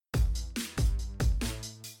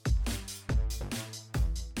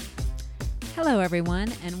Hello,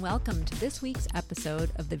 everyone, and welcome to this week's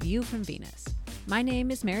episode of The View from Venus. My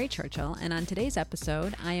name is Mary Churchill, and on today's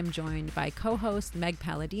episode, I am joined by co-host Meg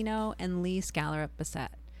Palladino and Lee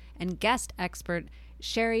Scalarup-Bassett, and guest expert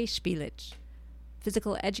Sherry Spielich,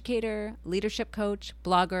 physical educator, leadership coach,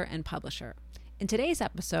 blogger, and publisher. In today's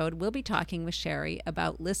episode, we'll be talking with Sherry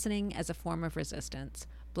about listening as a form of resistance,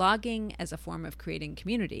 blogging as a form of creating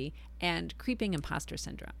community, and creeping imposter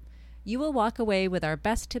syndrome. You will walk away with our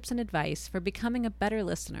best tips and advice for becoming a better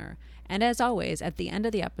listener, and as always, at the end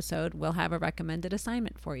of the episode, we'll have a recommended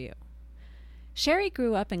assignment for you. Sherry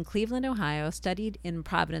grew up in Cleveland, Ohio, studied in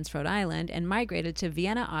Providence, Rhode Island, and migrated to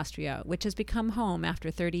Vienna, Austria, which has become home after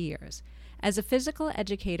 30 years. As a physical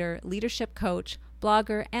educator, leadership coach,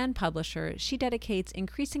 blogger, and publisher, she dedicates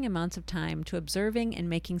increasing amounts of time to observing and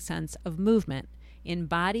making sense of movement in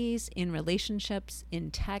bodies, in relationships, in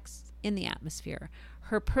texts, in the atmosphere.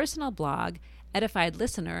 Her personal blog, Edified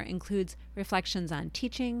Listener, includes reflections on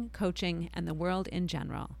teaching, coaching, and the world in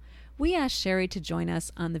general. We asked Sherry to join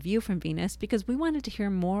us on The View from Venus because we wanted to hear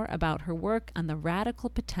more about her work on the radical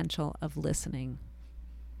potential of listening.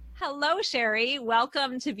 Hello, Sherry.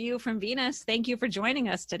 Welcome to View from Venus. Thank you for joining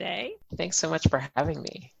us today. Thanks so much for having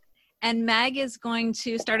me. And Meg is going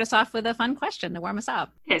to start us off with a fun question to warm us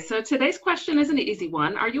up. Okay, so today's question is an easy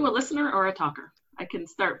one. Are you a listener or a talker? I can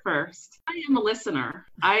start first. I am a listener.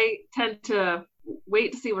 I tend to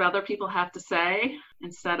wait to see what other people have to say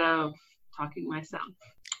instead of talking myself.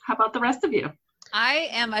 How about the rest of you? I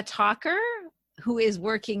am a talker who is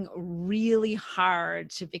working really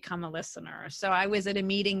hard to become a listener. So I was at a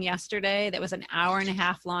meeting yesterday that was an hour and a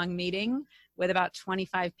half long meeting with about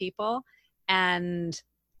 25 people. And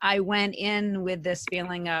I went in with this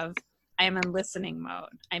feeling of, I am in listening mode.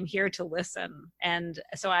 I'm here to listen. And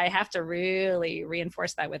so I have to really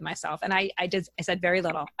reinforce that with myself. And I said very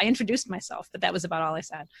little. I introduced myself, but that was about all I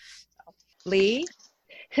said. So, Lee?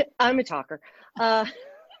 I'm a talker. To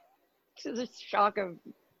the shock of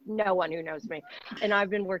no one who knows me. And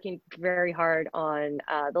I've been working very hard on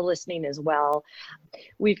the listening as well.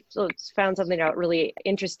 We've found something out really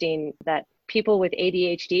interesting, that people with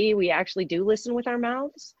ADHD, we actually do listen with our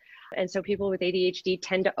mouths. And so people with ADHD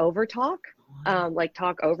tend to overtalk, like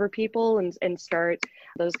talk over people and start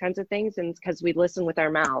those kinds of things. And because we listen with our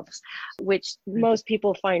mouths, which most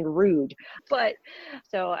people find rude. But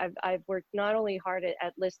so I've worked not only hard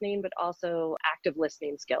at listening, but also active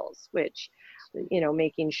listening skills, which,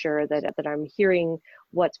 making sure that I'm hearing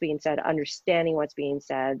what's being said, understanding what's being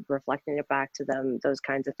said, reflecting it back to them, those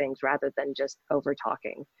kinds of things, rather than just over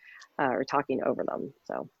talking. Or talking over them.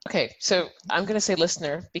 Okay, so I'm going to say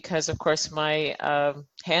listener because, of course, my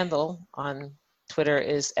handle on Twitter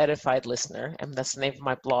is Edified Listener, and that's the name of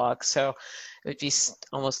my blog. So it would be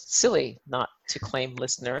almost silly not to claim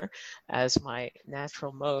listener as my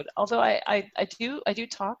natural mode. Although I do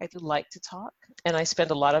talk, I do like to talk, and I spend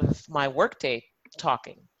a lot of my workday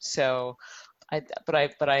talking. So,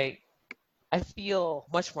 I feel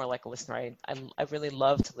much more like a listener. I really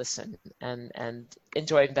love to listen and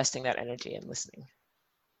enjoy investing that energy in listening.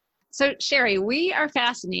 So Sherry, we are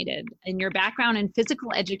fascinated in your background in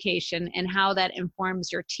physical education and how that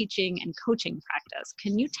informs your teaching and coaching practice.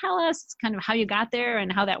 Can you tell us kind of how you got there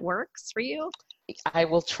and how that works for you? I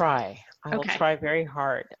will try. I will try very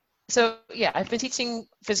hard. So yeah, I've been teaching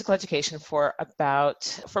physical education for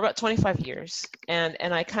about 25 years, and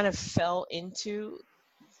I kind of fell into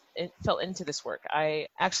this work. I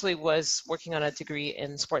actually was working on a degree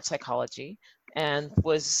in sports psychology and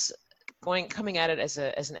was coming at it as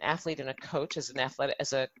an athlete and a coach, as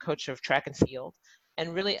a coach of track and field.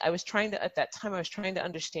 And really, at that time, I was trying to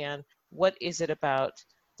understand what is it about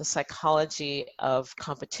the psychology of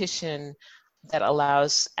competition that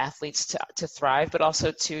allows athletes to thrive, but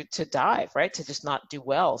also to dive, right? To just not do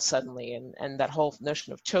well suddenly. And that whole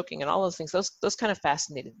notion of choking and all those things, those kind of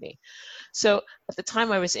fascinated me. So at the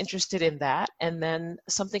time I was interested in that. And then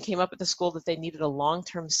something came up at the school that they needed a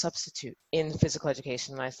long-term substitute in physical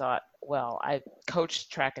education. And I thought, well, I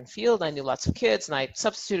coached track and field. I knew lots of kids and I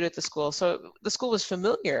substituted at the school. So the school was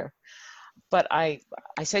familiar, but I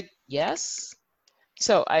said yes.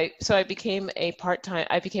 So I became a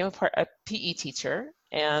PE teacher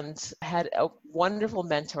and had a wonderful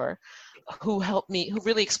mentor who helped me, who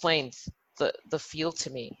really explained the field to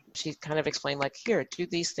me. She kind of explained, like, here, do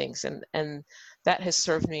these things. And that has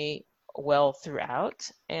served me well throughout.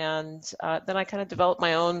 And then I kind of developed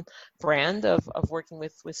my own brand of working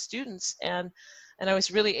with students. And I was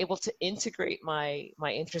really able to integrate my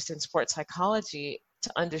interest in sports psychology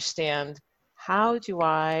to understand, how do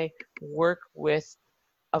I work with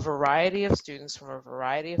a variety of students from a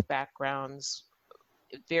variety of backgrounds,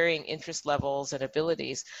 varying interest levels and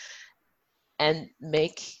abilities, and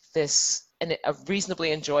make this a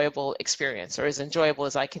reasonably enjoyable experience, or as enjoyable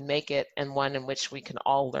as I can make it, and one in which we can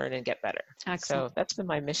all learn and get better. Excellent. So that's been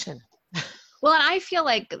my mission. Well, and I feel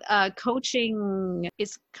like coaching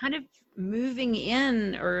is kind of moving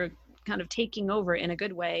in, or kind of taking over in a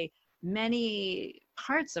good way, many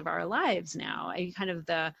parts of our lives now. Kind of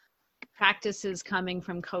the practices coming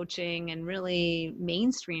from coaching and really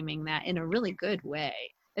mainstreaming that in a really good way,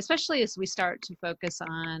 especially as we start to focus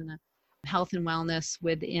on health and wellness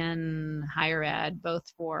within higher ed, both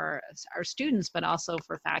for our students, but also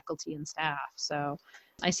for faculty and staff. So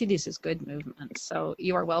I see these as good movements. So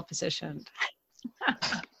you are well positioned.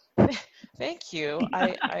 Thank you.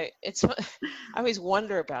 I always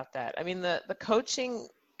wonder about that. I mean, the coaching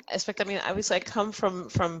aspect, I mean, I come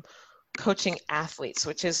from coaching athletes,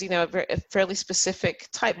 which is, a fairly specific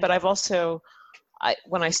type, but I've also,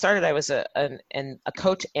 when I started, I was a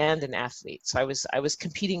coach and an athlete. So I was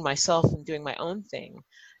competing myself and doing my own thing,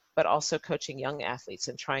 but also coaching young athletes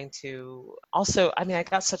and trying to also, I mean, I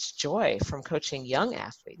got such joy from coaching young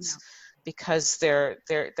athletes because they're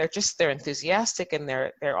enthusiastic, and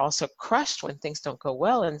they're also crushed when things don't go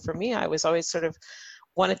well. And for me, I was always sort of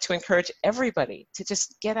wanted to encourage everybody to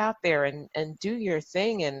just get out there and do your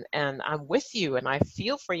thing, and I'm with you and I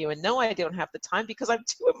feel for you, and no, I don't have the time because I'm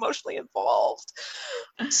too emotionally involved.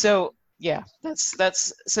 So yeah, that's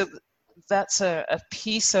a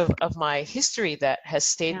piece of my history that has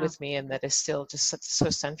stayed with me, and that is still just so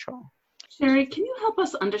central. Sherry, can you help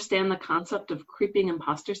us understand the concept of creeping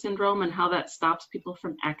imposter syndrome and how that stops people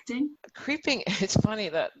from acting? It's funny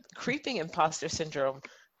that creeping imposter syndrome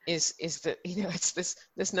is that, it's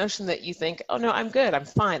this notion that you think, oh no, I'm good, I'm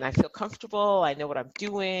fine, I feel comfortable, I know what I'm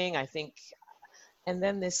doing, I think, and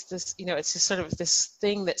then this it's just sort of this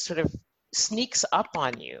thing that sort of sneaks up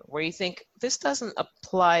on you where you think, this doesn't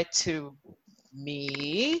apply to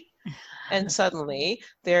me, and suddenly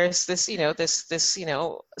there's this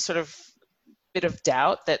sort of bit of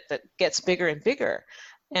doubt that gets bigger and bigger.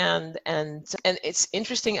 And it's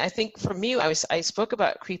interesting. I think for me, I spoke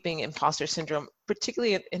about creeping imposter syndrome,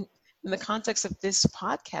 particularly in the context of this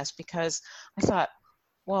podcast, because I thought,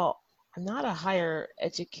 well, I'm not a higher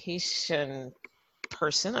education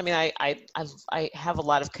person. I mean, I have a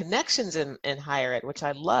lot of connections in higher ed, which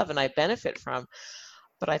I love and I benefit from.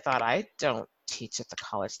 But I thought, I don't teach at the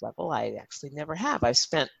college level. I actually never have. I've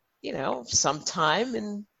spent, some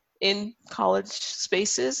time in college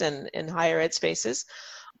spaces and in higher ed spaces.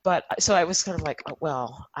 But so I was kind of like, oh,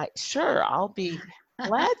 well, I'll be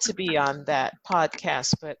glad to be on that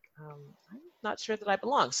podcast, but I'm not sure that I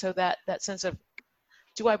belong. So that sense of,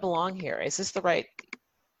 do I belong here? Is this the right?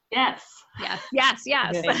 Yes. Yes.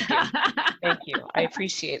 Thank you. I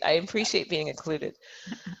appreciate being included.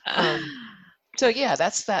 So yeah,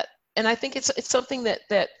 that's that. And I think it's something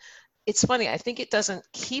that it's funny. I think it doesn't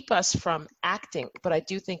keep us from acting, but I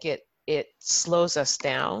do think it slows us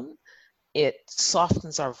down. It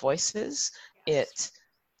softens our voices. It's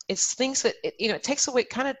things that it takes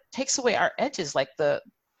away our edges.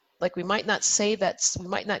 Like we might not say that, we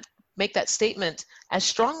might not make that statement as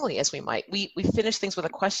strongly as we might. We finish things with a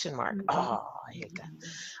question mark. Oh, I hate that.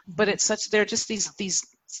 But they're just these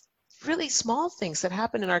really small things that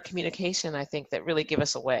happen in our communication, I think, that really give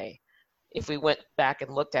us away. If we went back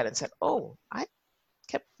and looked at it and said, oh, I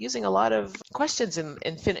kept using a lot of questions in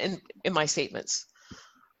my statements.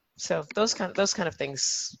 So those kind of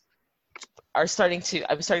things I'm starting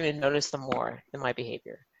to notice them more in my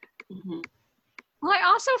behavior. Mm-hmm. Well, I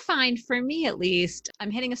also find, for me at least,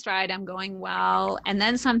 I'm hitting a stride, I'm going well, and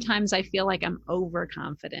then sometimes I feel like I'm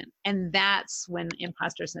overconfident. And that's when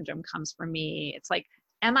imposter syndrome comes for me. It's like,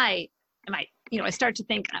 am I, I start to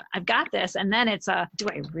think I've got this, and then it's do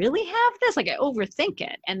I really have this? Like I overthink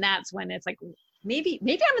it. And that's when it's like, maybe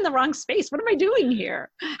I'm in the wrong space. What am I doing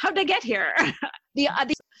here? How did I get here?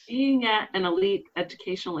 Being at an elite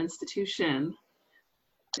educational institution,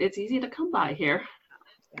 it's easy to come by here.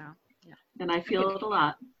 Yeah. And I feel it a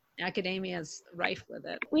lot. Academia is rife with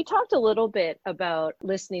it. We talked a little bit about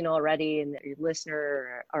listening already, and a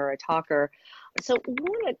listener or a talker. So we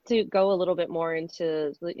wanted to go a little bit more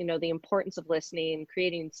into, the importance of listening,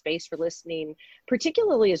 creating space for listening,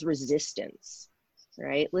 particularly as resistance,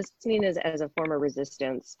 right? Listening as a form of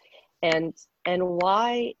resistance. And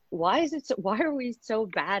why is it so, why are we so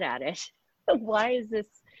bad at it? Why is this,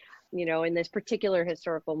 in this particular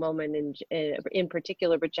historical moment in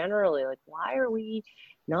particular, but generally, like, why are we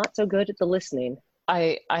not so good at the listening?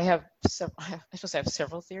 I suppose I have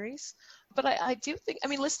several theories, but I do think,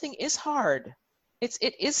 listening is hard.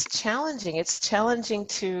 It is challenging. It's challenging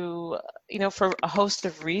to, for a host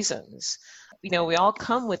of reasons. we all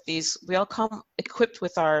come equipped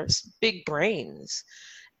with our big brains,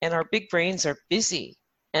 and our big brains are busy,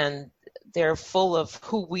 and they're full of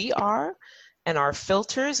who we are and our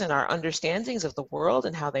filters and our understandings of the world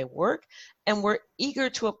and how they work. And we're eager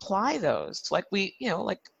to apply those. Like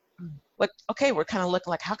okay, we're kind of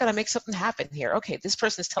looking like, how can I make something happen here? Okay, this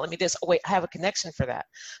person is telling me this. Oh, wait, I have a connection for that.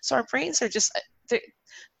 So our brains are just, they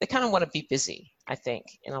kind of want to be busy, I think,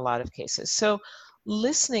 in a lot of cases. So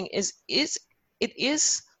listening is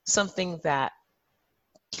something that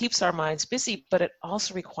keeps our minds busy, but it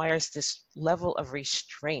also requires this level of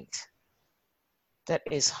restraint that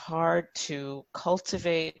is hard to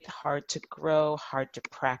cultivate, hard to grow, hard to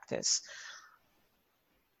practice.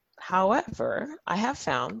 However, I have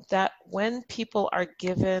found that when people are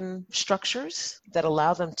given structures that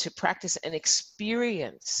allow them to practice and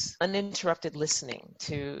experience uninterrupted listening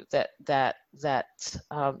that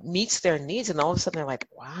meets their needs, and all of a sudden they're like,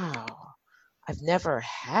 wow, I've never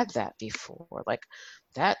had that before. Like,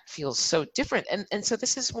 that feels so different. And so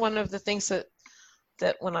this is one of the things that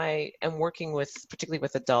when I am working with, particularly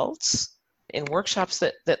with adults, in workshops,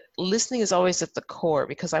 that listening is always at the core,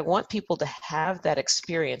 because I want people to have that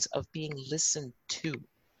experience of being listened to.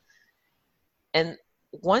 And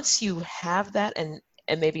once you have that, and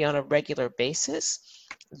maybe on a regular basis,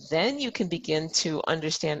 then you can begin to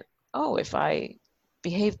understand, oh, if I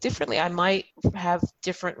behave differently, I might have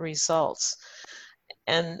different results.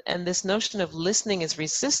 And this notion of listening as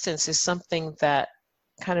resistance is something that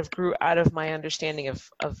kind of grew out of my understanding of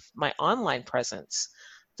my online presence.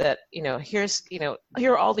 That, here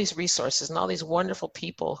are all these resources and all these wonderful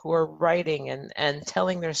people who are writing and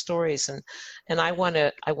telling their stories, and I want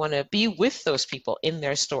to be with those people in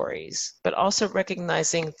their stories, but also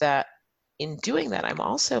recognizing that in doing that, I'm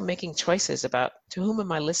also making choices about, to whom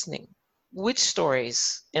am I listening? Which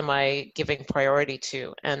stories am I giving priority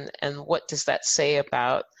to? And what does that say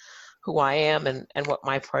about who I am and what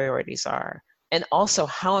my priorities are? And also,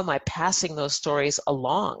 how am I passing those stories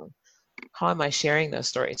along? How am I sharing those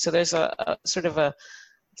stories? So there's a sort of the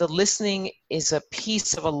listening is a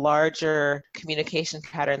piece of a larger communication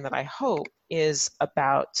pattern that I hope is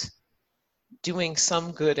about doing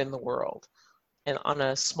some good in the world, and on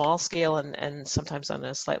a small scale and sometimes on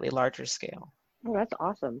a slightly larger scale. Oh, that's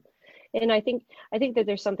awesome. And I think that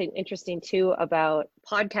there's something interesting too about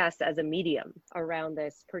podcasts as a medium around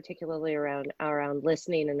this, particularly around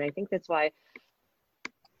listening. And I think that's why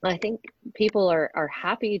I think people are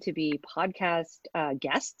happy to be podcast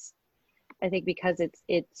guests. I think because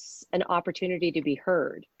it's an opportunity to be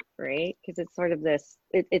heard, right? Because it's sort of this,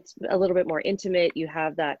 it's a little bit more intimate. You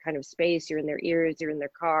have that kind of space. You're in their ears. You're in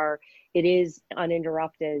their car. It is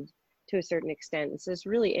uninterrupted to a certain extent. So it's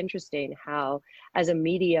really interesting how, as a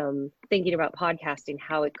medium, thinking about podcasting,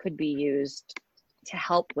 how it could be used to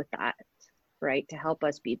help with that, right? To help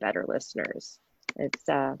us be better listeners. It's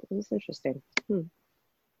interesting. I'm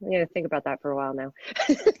going to think about that for a while now.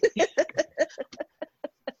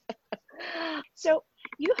 So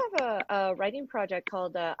you have a writing project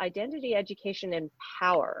called Identity, Education, and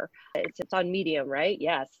Power. It's on Medium, right?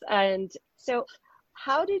 Yes. And so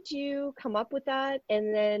how did you come up with that?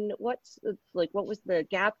 And then what was the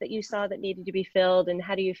gap that you saw that needed to be filled? And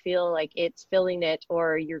how do you feel like it's filling it,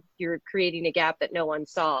 or you're creating a gap that no one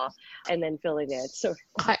saw and then filling it? So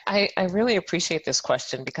I really appreciate this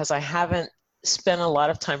question, because I haven't spent a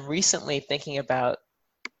lot of time recently thinking about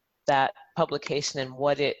that publication and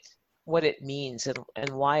what it means and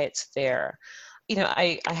why it's there.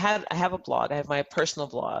 I have a blog. I have my personal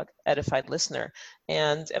blog, Edified Listener,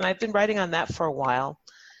 and I've been writing on that for a while.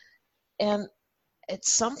 And at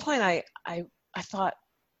some point, I thought,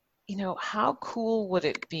 how cool would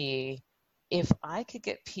it be if I could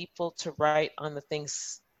get people to write on the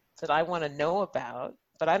things that I want to know about,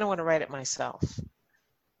 but I don't want to write it myself.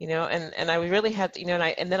 And I really had,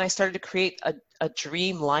 and then I started to create a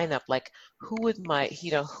dream lineup, like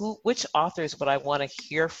which authors would I want to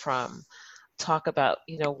hear from, talk about,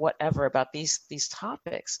 whatever about these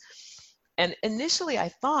topics. And initially I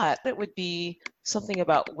thought it would be something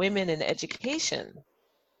about women in education.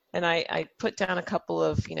 And I put down a couple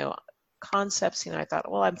of, concepts, I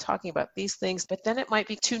thought, well, I'm talking about these things, but then it might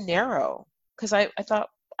be too narrow, because I thought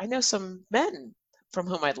I know some men from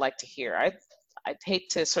whom I'd like to hear. I'd hate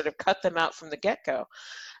to sort of cut them out from the get-go.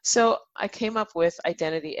 So I came up with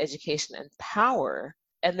Identity, Education, and Power.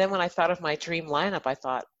 And then when I thought of my dream lineup, I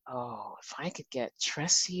thought, oh, if I could get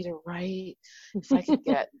Tressie to write, if I could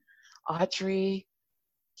get Audrey,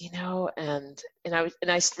 and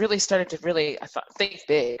I really started to I thought, think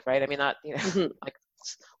big, right? I mean, not, like,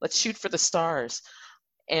 let's shoot for the stars.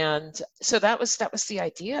 And so that was the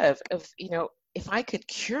idea of if I could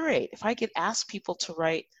curate, if I could ask people to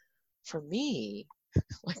write for me,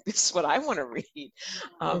 like this is what I want to read,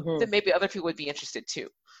 then maybe other people would be interested too.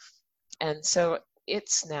 And so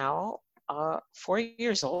it's now 4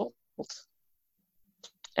 years old,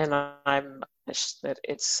 and I'm that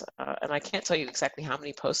it's and I can't tell you exactly how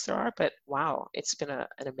many posts there are, but wow, it's been an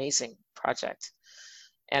amazing project.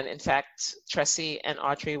 And in fact, Tressie and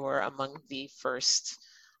Audrey were among the first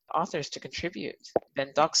authors to contribute.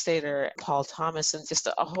 Ben Dockstader, Paul Thomas, and just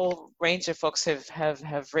a whole range of folks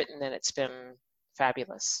have written, and it's been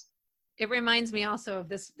fabulous. It reminds me also of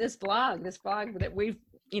this blog that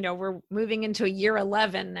we're moving into year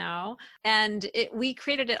 11 now. And we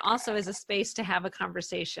created it also as a space to have a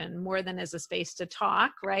conversation more than as a space to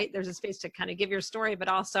talk, right? There's a space to kind of give your story, but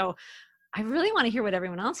also I really want to hear what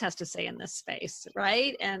everyone else has to say in this space,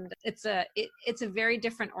 right? And it's a very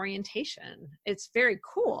different orientation. It's very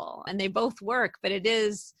cool, and they both work, but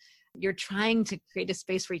you're trying to create a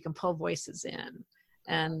space where you can pull voices in.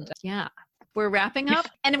 And yeah, we're wrapping up,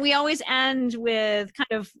 and we always end with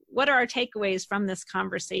kind of what are our takeaways from this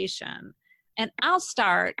conversation. And I'll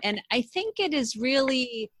start, and I think it is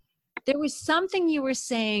really, there was something you were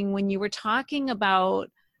saying when you were talking about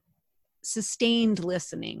sustained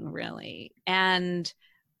listening, really. And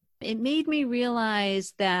it made me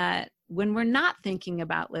realize that when we're not thinking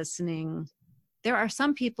about listening, there are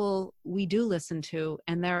some people we do listen to,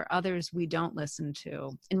 and there are others we don't listen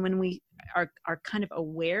to. And when we are kind of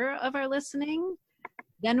aware of our listening,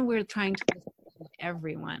 then we're trying to listen to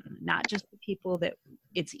everyone, not just the people that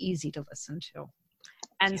it's easy to listen to.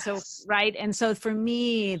 And yes. So, right. And so for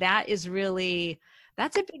me, that's a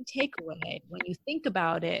big takeaway. When you think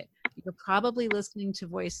about it, you're probably listening to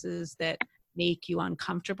voices that make you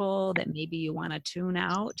uncomfortable, that maybe you want to tune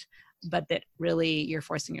out, but that really you're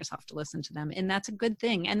forcing yourself to listen to them. And that's a good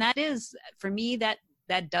thing. And that is, for me, that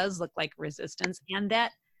does look like resistance, and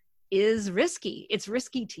that is risky. It's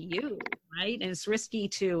risky to you, right? And it's risky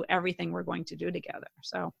to everything we're going to do together.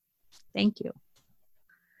 So thank you.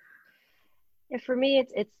 Yeah, for me,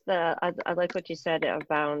 I like what you said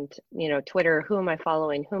about, Twitter, who am I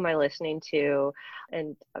following, who am I listening to?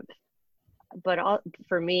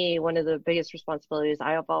 For me, one of the biggest responsibilities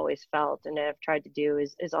I have always felt and have tried to do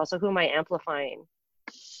is also who am I amplifying,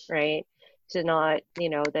 right? To not,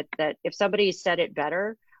 that if somebody said it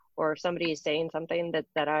better, or if somebody is saying something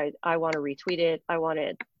that I want to retweet it, I want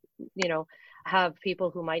to, have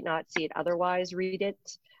people who might not see it otherwise read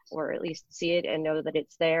it, or at least see it and know that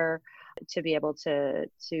it's there, to be able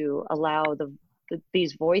to allow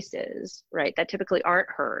these voices, right, that typically aren't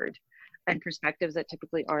heard, and perspectives that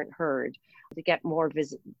typically aren't heard, to get more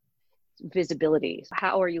visibility.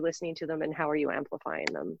 How are you listening to them, and how are you amplifying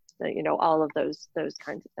them? All of those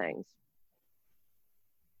kinds of things.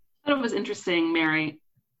 I thought it was interesting, Mary,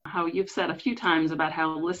 how you've said a few times about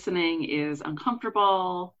how listening is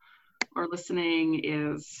uncomfortable, or listening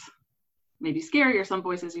is maybe scary, or some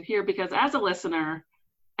voices you hear, because as a listener,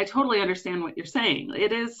 I totally understand what you're saying.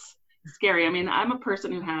 It is scary. I mean, I'm a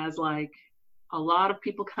person who has a lot of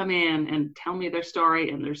people come in and tell me their story,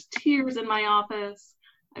 and there's tears in my office.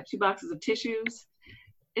 I have 2 boxes of tissues.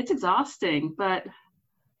 It's exhausting, but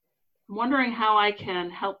I'm wondering how I can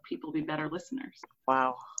help people be better listeners.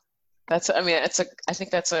 Wow. I think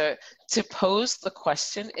to pose the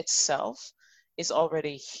question itself is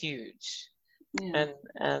already huge. Yeah.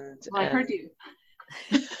 I heard you.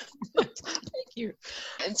 Thank you.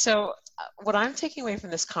 And so what I'm taking away from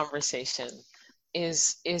this conversation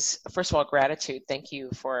is first of all, gratitude. Thank you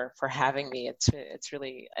for having me. It's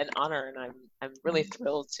really an honor, and I'm really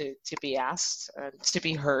thrilled to be asked, to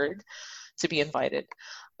be heard, to be invited.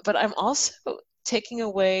 But I'm also taking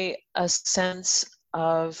away a sense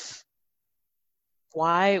of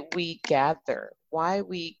why we gather, why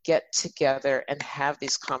we get together and have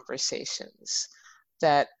these conversations.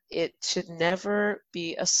 That it should never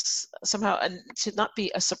be should not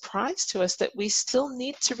be a surprise to us that we still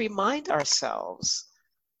need to remind ourselves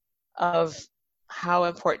of how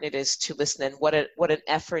important it is to listen, and what an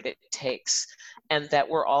effort it takes, and that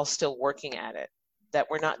we're all still working at it, that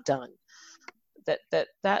we're not done.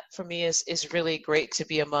 That for me is really great, to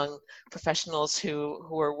be among professionals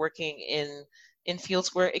who are working in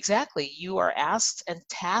fields where exactly you are asked and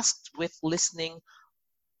tasked with listening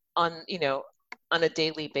on a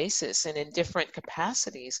daily basis and in different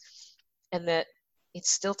capacities, and that it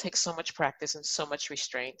still takes so much practice and so much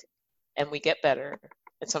restraint, and we get better,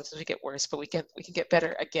 and sometimes we get worse, but we can get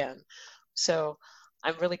better again. So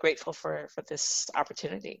I'm really grateful for this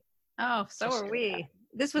opportunity. Oh, so are we.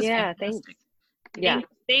 This was fantastic.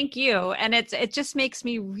 Thank you. And it just makes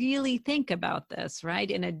me really think about this, right,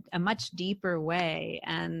 in a much deeper way.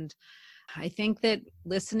 And I think that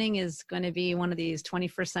listening is going to be one of these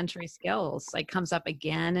 21st century skills. Like, comes up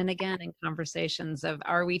again and again in conversations of,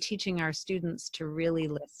 are we teaching our students to really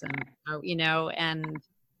listen,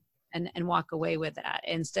 and walk away with that,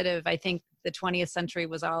 instead of, I think the 20th century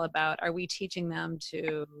was all about, are we teaching them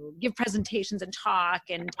to give presentations and talk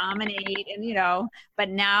and dominate, and but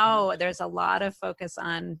now there's a lot of focus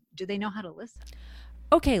on, do they know how to listen?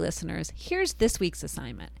 Okay, listeners, here's this week's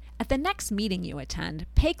assignment. At the next meeting you attend,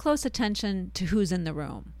 pay close attention to who's in the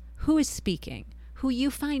room, who is speaking, who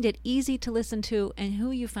you find it easy to listen to, and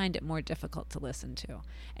who you find it more difficult to listen to.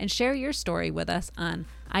 And share your story with us on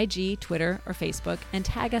IG, Twitter, or Facebook, and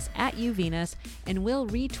tag us at UVenus, and we'll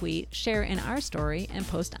retweet, share in our story, and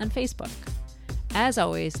post on Facebook. As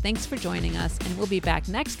always, thanks for joining us, and we'll be back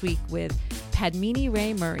next week with Padmini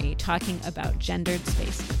Ray Murray talking about gendered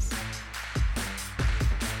spaces.